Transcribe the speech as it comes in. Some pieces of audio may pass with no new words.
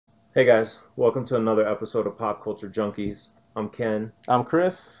Hey guys, welcome to another episode of Pop Culture Junkies. I'm Ken. I'm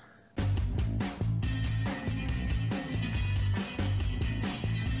Chris.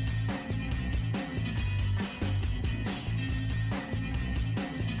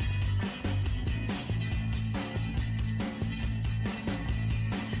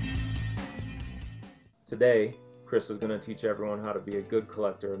 Today, Chris is going to teach everyone how to be a good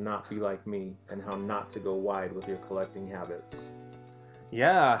collector, not be like me, and how not to go wide with your collecting habits.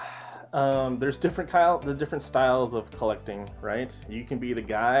 Yeah, there's the different styles of collecting, right? You can be the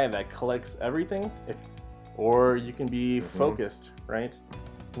guy that collects everything, or you can be focused, right?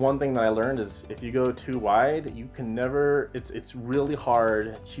 One thing that I learned is if you go too wide, you can never. It's really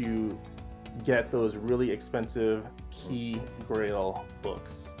hard to get those really expensive key grail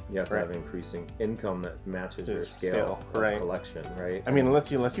books. You have to Right. have increasing income that matches your Just scale of right. collection, right? I mean, unless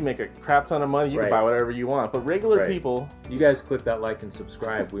you make a crap ton of money, you Right. can buy whatever you want. But regular Right. people, You guys click that like and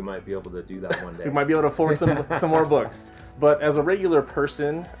subscribe. We might be able to do that one day. we might be able to afford some more books. But as a regular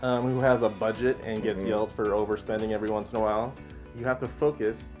person who has a budget and gets yelled for overspending every once in a while, you have to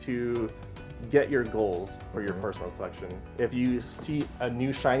focus to get your goals for your personal collection. If you see a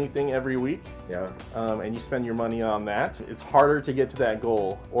new shiny thing every week, Yeah. and you spend your money on that, it's harder to get to that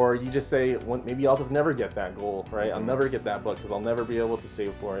goal. Or you just say, well, maybe I'll just never get that goal, right? I'll never get that book because I'll never be able to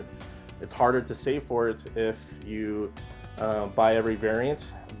save for it. It's harder to save for it if you buy every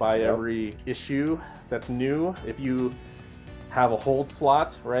variant, buy every issue that's new. If you have a hold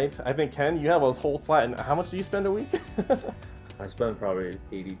slot, right? I think, Ken, you have a hold slot, and how much do you spend a week? I spend probably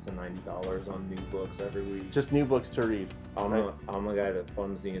 $80 to $90 on new books every week. Just new books to read. I'm right? a guy that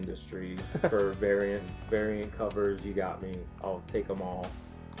funds the industry for variant covers. You got me. I'll take them all.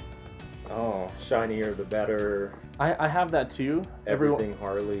 Oh, Shinier the better. I have that too. Everything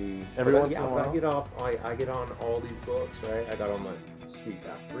Harley. Every But once in a while. I get on all these books, right? I got on my Sweet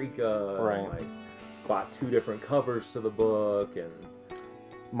Paprika. Right. And like bought 2 different covers to the book, and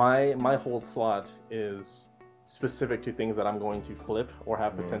My hold slot is specific to things that I'm going to flip or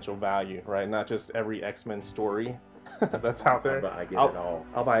have potential value, right? Not just every X-Men story that's out there. I get I'll, it all.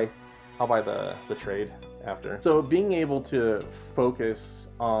 I'll buy the trade after. So being able to focus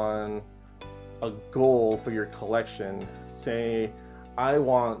on a goal for your collection, say I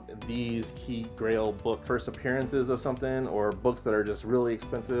want these key grail book first appearances of something, or books that are just really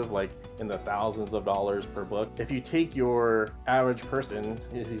expensive, like in the thousands of dollars per book. If you take your average person,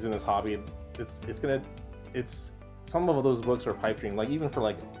 if he's in this hobby, it's some of those books are pipe dream, like even for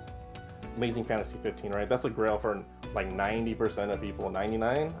like Amazing Fantasy 15, right? That's a grail for like 90% of people,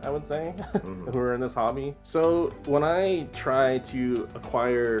 99 I would say, who are in this hobby. So when I try to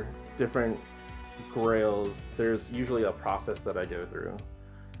acquire different grails, there's usually a process that I go through.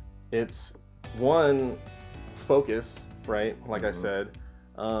 It's one, focus, right? Like I said,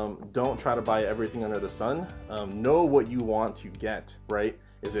 don't try to buy everything under the sun. Know what you want to get, right?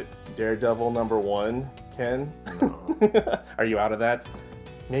 Is it Daredevil #1, Ken? No. Are you out of that?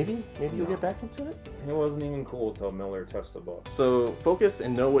 Maybe you'll get back into it. It wasn't even cool till Miller touched the book. So focus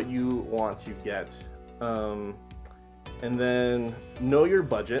and know what you want to get, and then know your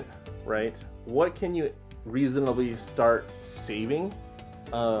budget, right? What can you reasonably start saving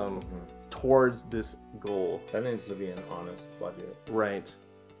towards this goal? That needs to be an honest budget. Right.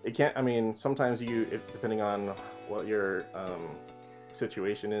 It can't. I mean, sometimes depending on what your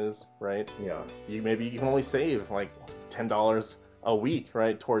situation is, right? Yeah. Maybe you can only save like $10 a week,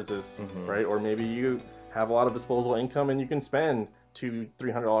 right, towards this, right? Or maybe you have a lot of disposable income and you can spend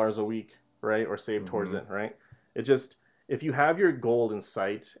 $200-300 a week, right, or save towards it, right? It just, if you have your goal in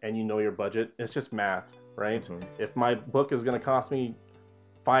sight and you know your budget, it's just math, right? If my book is going to cost me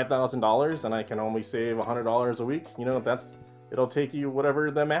 $5,000 and I can only save $100 a week, it'll take you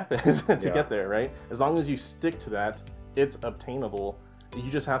whatever the math is to get there, right? As long as you stick to that, it's obtainable. You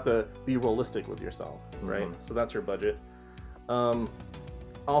just have to be realistic with yourself, right? So that's your budget.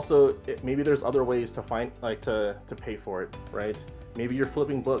 Also, maybe there's other ways to find, like, to pay for it, right? Maybe you're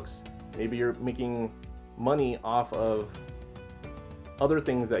flipping books. Maybe you're making money off of other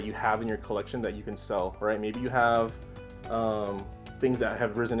things that you have in your collection that you can sell, right? Maybe you have things that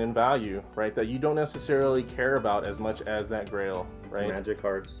have risen in value, right? That you don't necessarily care about as much as that grail, right? Magic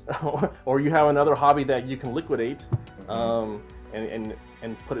cards. Or you have another hobby that you can liquidate,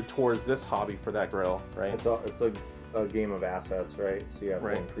 and put it towards this hobby for that grail, right? It's like a game of assets, right? So you have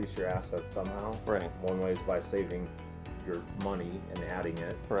to increase your assets somehow. Right. One way is by saving your money and adding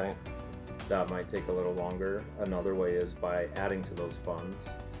it. Right. That might take a little longer. Another way is by adding to those funds,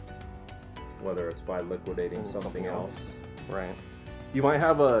 whether it's by liquidating something else. Right. You might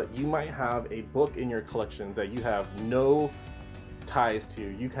have a book in your collection that you have no ties to.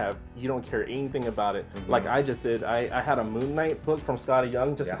 You don't care anything about it. Mm-hmm. Like I just did. I had a Moon Knight book from Scotty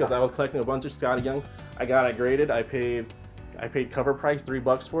Young just because I was collecting a bunch of Scotty Young. I got it graded. I paid cover price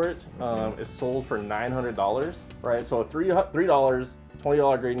 $3 for it. Mm-hmm. It sold for $900, right? So $3,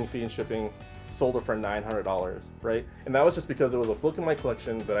 $20 grading fee and shipping, sold it for $900, right? And that was just because it was a book in my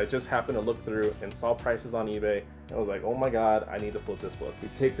collection that I just happened to look through and saw prices on eBay. And I was like, oh my god, I need to flip this book. You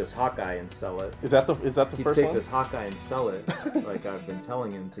take this Hawkeye and sell it. Is that the first one? You take this Hawkeye and sell it, like I've been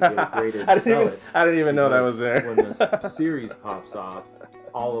telling him to get it graded and sell it. I didn't even know that was there. When this series pops off,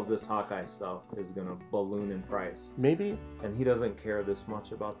 all of this Hawkeye stuff is gonna balloon in price. Maybe. And he doesn't care this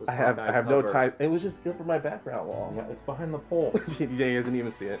much about this I have cover. no time. It was just good for my background wall. Yeah, it's behind the pole. He doesn't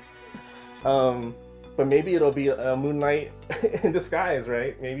even see it. But maybe it'll be a Moon Knight in disguise,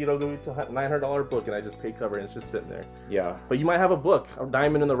 right? Maybe it'll go to a $900 book and I just pay cover and it's just sitting there. Yeah. But you might have a book, a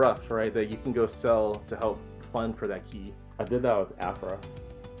diamond in the rough, right, that you can go sell to help fund for that key. I did that with Afra.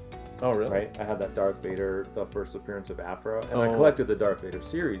 Oh, really? Right? I had that Darth Vader, the first appearance of Afra, and I collected the Darth Vader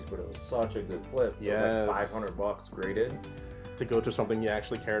series, but it was such a good flip. It was like $500 graded. To go to something you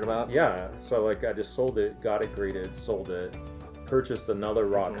actually cared about? Yeah, so like I just sold it, got it graded, sold it, purchased another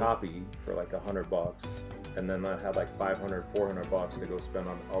raw copy for like $100, and then I had like $500, $400 to go spend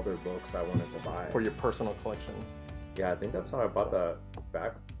on other books I wanted to buy. For your personal collection. Yeah, I think that's how I bought that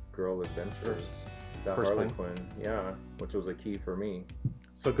Batgirl Adventures. That First Harley Quinn, yeah, which was a key for me.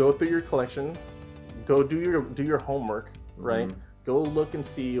 So go through your collection, go do your homework, right? Mm-hmm. Go look and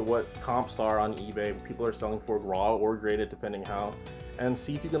see what comps are on eBay, people are selling for raw or graded depending how, and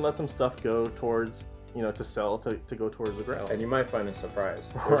see if you can let some stuff go towards, to sell to go towards the grail. And you might find a surprise.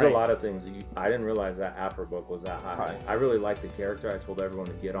 There's a lot of things I didn't realize that Afra book was that high. I really liked the character. I told everyone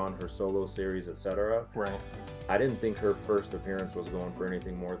to get on her solo series, etc. Right. I didn't think her first appearance was going for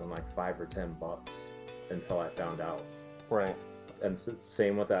anything more than like $5 or $10 until I found out. Right. And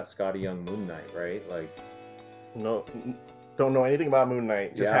same with that Scotty Young Moon Knight, right? Like, no, don't know anything about Moon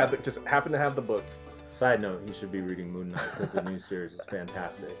Knight. Just happen to have the book. Side note, you should be reading Moon Knight because the new series is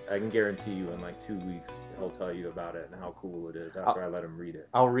fantastic. I can guarantee you in like 2 weeks he'll tell you about it and how cool it is after I let him read it.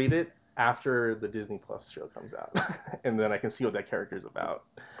 I'll read it after the Disney Plus show comes out, and then I can see what that character is about.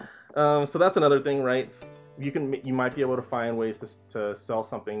 So that's another thing, right? You might be able to find ways to sell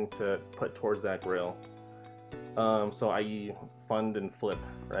something to put towards that grail. So i.e. fund and flip,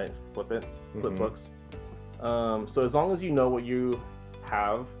 right? Flip books. So as long as you know what you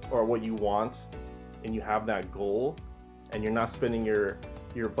have or what you want, and you have that goal, and you're not spending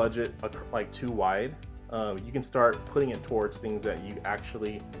your budget like too wide, you can start putting it towards things that you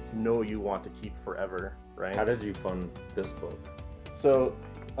actually know you want to keep forever, right? How did you fund this book? So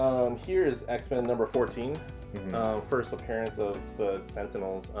here is X-Men number 14, first appearance of the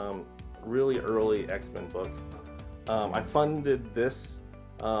Sentinels. Really early X-Men book. I funded this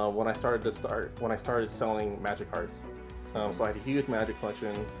when I started selling Magic cards. So I had a huge Magic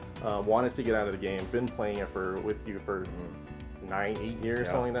collection. Wanted to get out of the game. Been playing it with you for 8 years,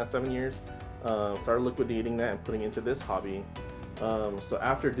 something like that, 7 years. Started liquidating that and putting into this hobby. So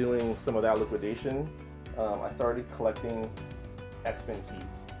after doing some of that liquidation, I started collecting X-Men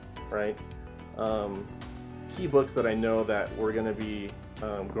keys, right? Key books that I know that were going to be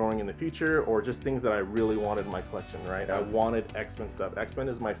growing in the future, or just things that I really wanted in my collection, right? I wanted X-Men stuff. X-Men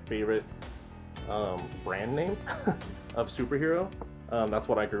is my favorite brand name of superhero. That's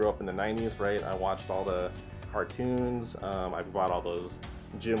what I grew up in the 90s, right? I watched all the cartoons. I bought all those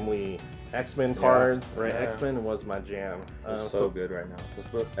Jim Lee X-Men cards, right? Yeah. X-Men was my jam. It's so good right now. This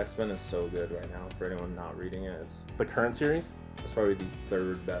book, X-Men, is so good right now. For anyone not reading it, it's the current series. It's probably the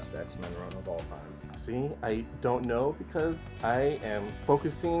third best X-Men run of all time. See, I don't know because I am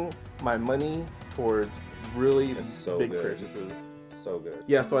focusing my money towards really big purchases. So good.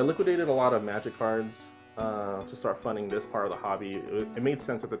 Yeah, so I liquidated a lot of Magic cards to start funding this part of the hobby. It made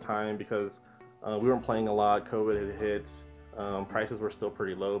sense at the time because we weren't playing a lot. COVID had hit. Prices were still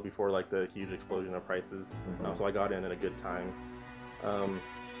pretty low before like the huge explosion of prices. So I got in at a good time.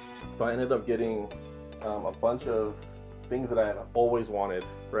 So I ended up getting a bunch of things that I had always wanted,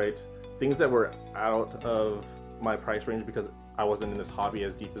 right? Things that were out of my price range because I wasn't in this hobby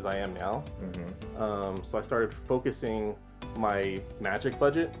as deep as I am now. So I started focusing my Magic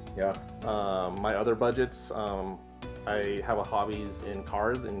budget. My other budgets, I have a hobbies in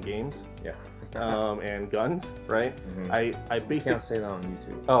cars and games. And guns, right? I basically can't say that on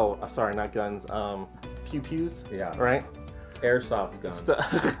YouTube. Oh, sorry, not guns. Pew pews. Yeah. Right. Airsoft guns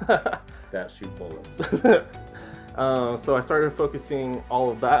that shoot bullets. So I started focusing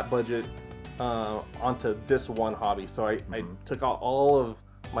all of that budget onto this one hobby. So I took out all of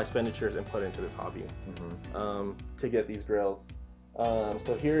my expenditures and put into this hobby to get these grails.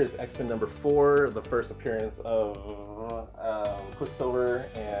 So here is X-Men number 4, the first appearance of Quicksilver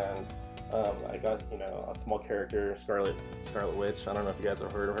and I guess, you know, a small character, Scarlet Witch. I don't know if you guys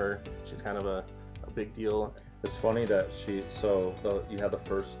have heard of her. She's kind of a big deal. It's funny that you had the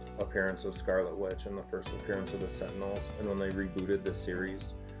first appearance of Scarlet Witch and the first appearance of the Sentinels, and when they rebooted the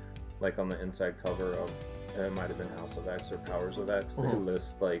series, like on the inside cover of, it might have been House of X or Powers of X, they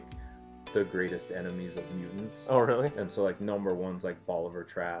list like the greatest enemies of mutants. Oh, really? And so like number 1's like Bolivar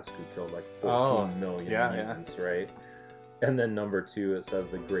Trask, who killed like 14 million mutants, right? And then number 2 it says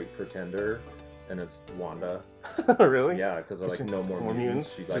the Great Pretender, and it's Wanda. Really? Yeah, because they're like no more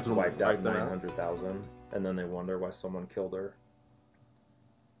mutants. She like wiped out 900,000, and then they wonder why someone killed her.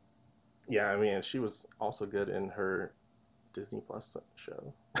 Yeah, I mean, she was also good in her Disney Plus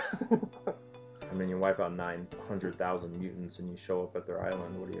show. I mean, you wipe out 900,000 mutants and you show up at their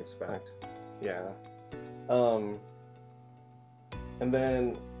island. What do you expect? Yeah. And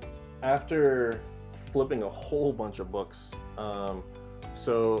then after flipping a whole bunch of books,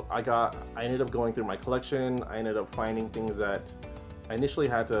 so I ended up going through my collection. I ended up finding things that I initially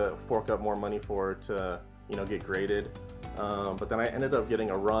had to fork up more money for to, you know, get graded. But then I ended up getting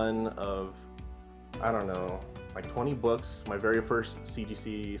a run of, I don't know, like 20 books, my very first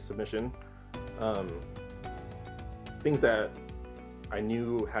CGC submission. Things that I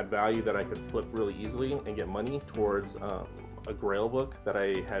knew had value that I could flip really easily and get money towards a grail book that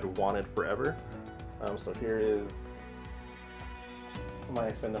I had wanted forever. So here is my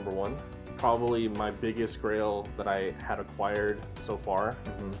X-Men number 1. Probably my biggest grail that I had acquired so far.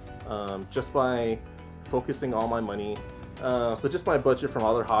 Just by focusing all my money. So just my budget from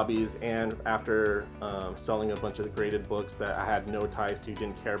other hobbies, and after selling a bunch of the graded books that I had no ties to,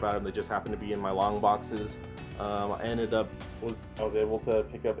 didn't care about them, they just happened to be in my long boxes, I was able to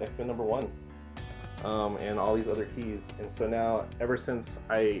pick up X-Men number 1 and all these other keys. And so now, ever since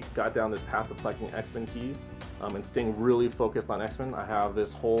I got down this path of collecting X-Men keys and staying really focused on X-Men, I have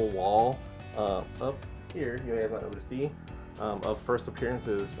this whole wall up here, you guys might be able to see, of first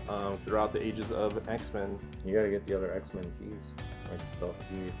appearances throughout the ages of X-Men. You gotta get the other X-Men keys. Like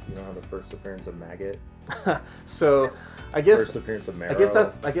you don't have the first appearance of Maggot. So I guess first appearance of Marrow.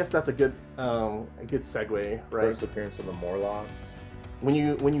 I guess that's a good segue, right? First appearance of the Morlocks. When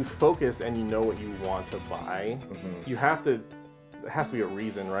you focus and you know what you want to buy, you have to. It has to be a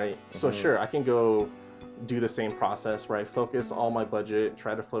reason, right? So sure, I can go do the same process, right? Focus all my budget,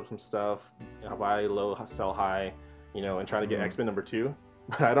 try to flip some stuff, buy low, sell high, you know, and try to get X-Men number 2.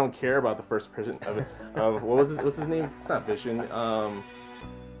 But I don't care about the first person of what's his name? It's not Vision.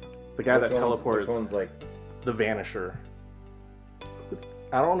 The guy that teleports. Which one's like the Vanisher?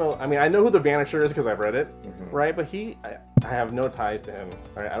 I don't know. I mean, I know who the Vanisher is because I've read it, right? But I have no ties to him.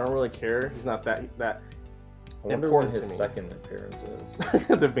 Right? I don't really care. He's not that I wonder important when to his me. second appearance is.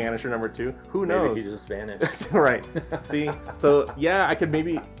 The Vanisher number 2. Who knows? Maybe he just vanished. Right. See. So yeah, I could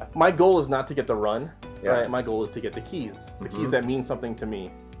maybe. My goal is not to get the run. Yeah. Right. My goal is to get the keys. The keys that mean something to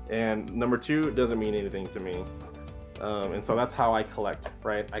me. And number 2 doesn't mean anything to me. And so that's how I collect.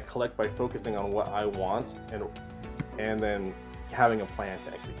 Right. I collect by focusing on what I want and then having a plan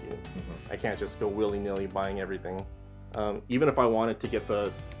to execute. I can't just go willy-nilly buying everything. Even if I wanted to get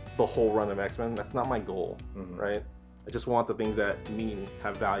the whole run of X-Men, that's not my goal, right? I just want the things that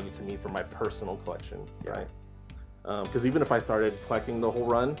have value to me for my personal collection, right? Because even if I started collecting the whole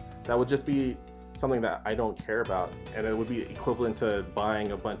run, that would just be something that I don't care about, and it would be equivalent to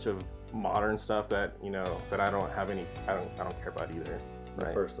buying a bunch of modern stuff that that I don't care about either.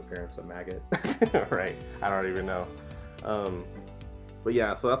 Right. First appearance of Maggot. Right. I don't even know. But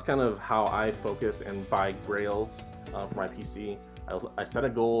yeah, so that's kind of how I focus and buy grails for my PC. I set a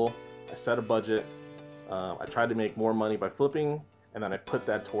goal, I set a budget, I tried to make more money by flipping, and then I put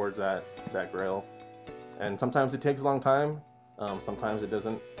that towards that grail. And sometimes it takes a long time, sometimes it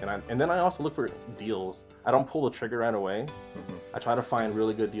doesn't. And then I also look for deals. I don't pull the trigger right away. I try to find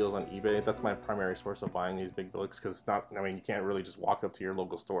really good deals on eBay. That's my primary source of buying these big books, because you can't really just walk up to your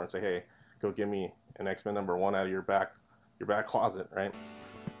local store and say, hey, go give me an X-Men number 1 out of your back closet, right?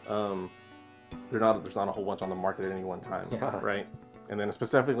 There's not a whole bunch on the market at any one time, right? And then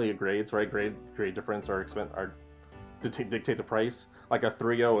specifically grades, right? Grade difference are dictate the price. Like a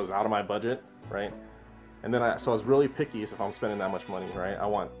 3.0 is out of my budget, right? And then I was really picky if I'm spending that much money, right? I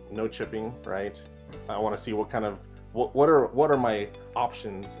want no chipping, right? I want to see what are my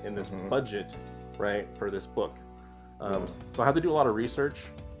options in this budget, right, for this book. So I have to do a lot of research.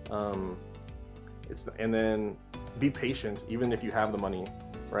 And then be patient, even if you have the money,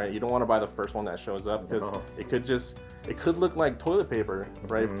 right? You don't want to buy the first one that shows up, because it could look like toilet paper,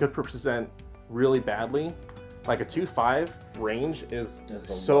 right? It could present really badly, Like a 2.5 range is It's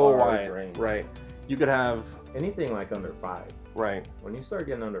a so large wide, range. right? You could have Anything like under 5. right. When you start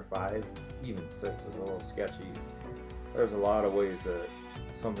getting under 5, even 6 is a little sketchy. There's a lot of ways that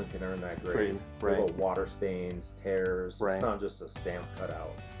something can earn that grade. Right. Little water stains, tears. Right. It's not just a stamp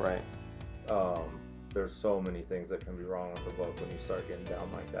cutout. Right. There's so many things that can be wrong with the book when you start getting down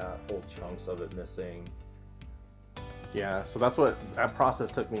like that. Whole chunks of it missing. Yeah, so that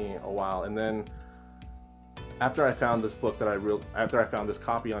process took me a while, and then after I found this book after I found this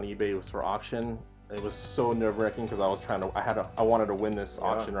copy on eBay, it was for auction. It was so nerve-wracking because I wanted to win this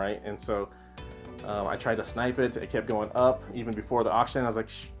auction, right? And so I tried to snipe it. It kept going up even before the auction. I was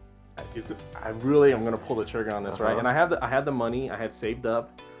like, I really am gonna pull the trigger on this, right? And I had the money. I had saved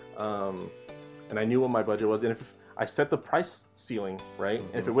up, and I knew what my budget was. And if I set the price ceiling, right?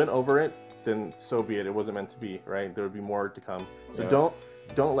 And if it went over it, then so be it. It wasn't meant to be, right? There would be more to come. So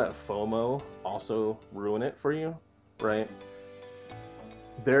don't let FOMO also ruin it for you, right?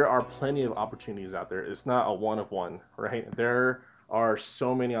 There are plenty of opportunities out there. It's not a one of one, right? There are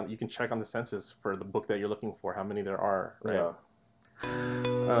so many. You can check on the census for the book that you're looking for, how many there are, right? Yeah.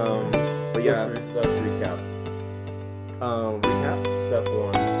 But yeah. Let's recap. Recap. Step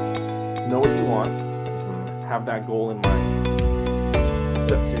 1. Know what you want. Have that goal in mind.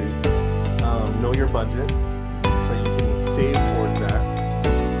 Step 2. Know your budget so you can save towards that.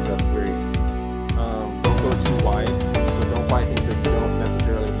 Step 3. Don't go too wide. So don't buy things that you don't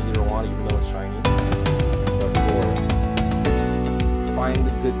necessarily need or want, even though it's shiny. Step 4. Find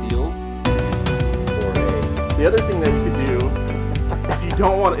the good deals. 4A. The other thing that you could do, if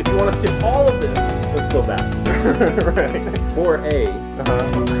you want to skip all of this, Let's go back. right? 4A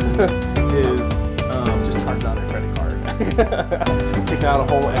is just charge out your credit card. Take out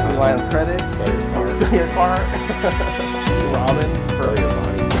a whole equity line of credit. Sell your car. Be robbing for your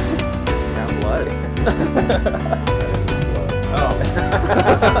money. Yeah, blood.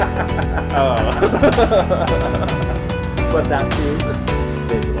 But that too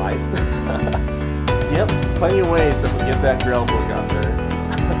saves your life. Yep, plenty of ways to get that grail book out there.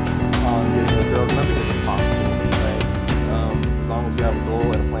 Getting the grail, nothing is impossible, right? As long as you have a goal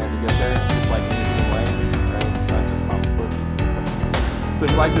and a plan to get there, just like anything in life, right? Not just comic books. So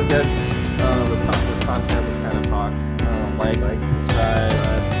if you like this, this content, this kind of talk, like, subscribe,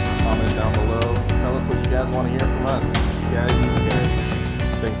 comment down below. Tell us what you guys want to hear from us. You guys care.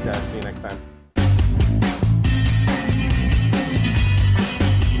 Thanks, guys. See you next time.